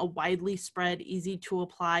became a widely spread, easy to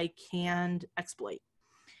apply, canned exploit.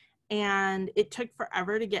 And it took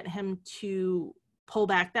forever to get him to pull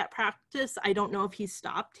back that practice. I don't know if he's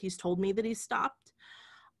stopped. He's told me that he's stopped.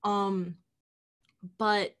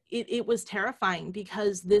 But it was terrifying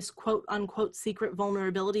because this quote unquote secret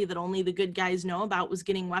vulnerability that only the good guys know about was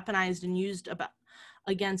getting weaponized and used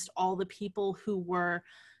against all the people who were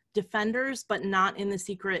defenders, but not in the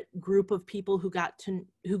secret group of people who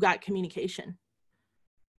got communication.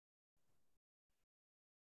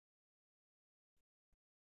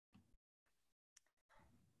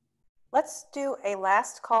 Let's do a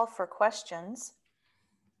last call for questions.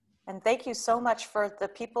 And thank you so much for the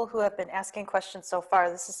people who have been asking questions so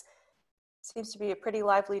far. This seems to be a pretty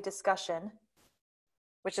lively discussion,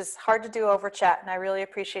 which is hard to do over chat, and I really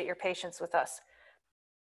appreciate your patience with us.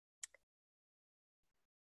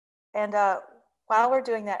 And while we're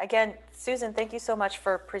doing that, again, Susan, thank you so much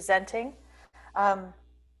for presenting.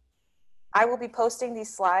 I will be posting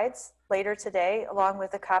these slides later today along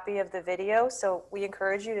with a copy of the video, so we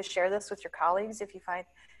encourage you to share this with your colleagues if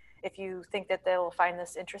you think that they'll find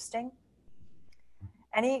this interesting.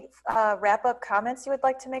 Any wrap-up comments you would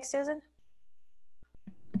like to make, Susan?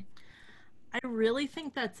 I really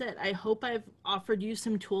think that's it. I hope I've offered you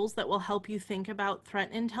some tools that will help you think about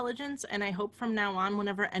threat intelligence, and I hope from now on,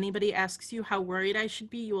 whenever anybody asks you how worried I should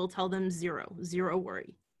be, you will tell them zero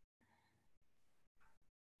worry.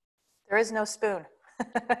 There is no spoon.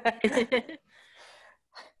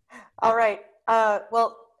 All right.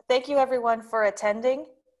 Well, thank you everyone for attending.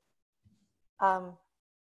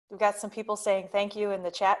 We've got some people saying thank you in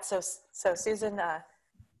the chat. So Susan,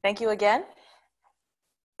 thank you again.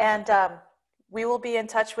 And we will be in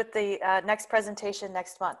touch with the next presentation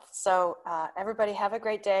next month. So everybody have a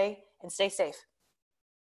great day and stay safe.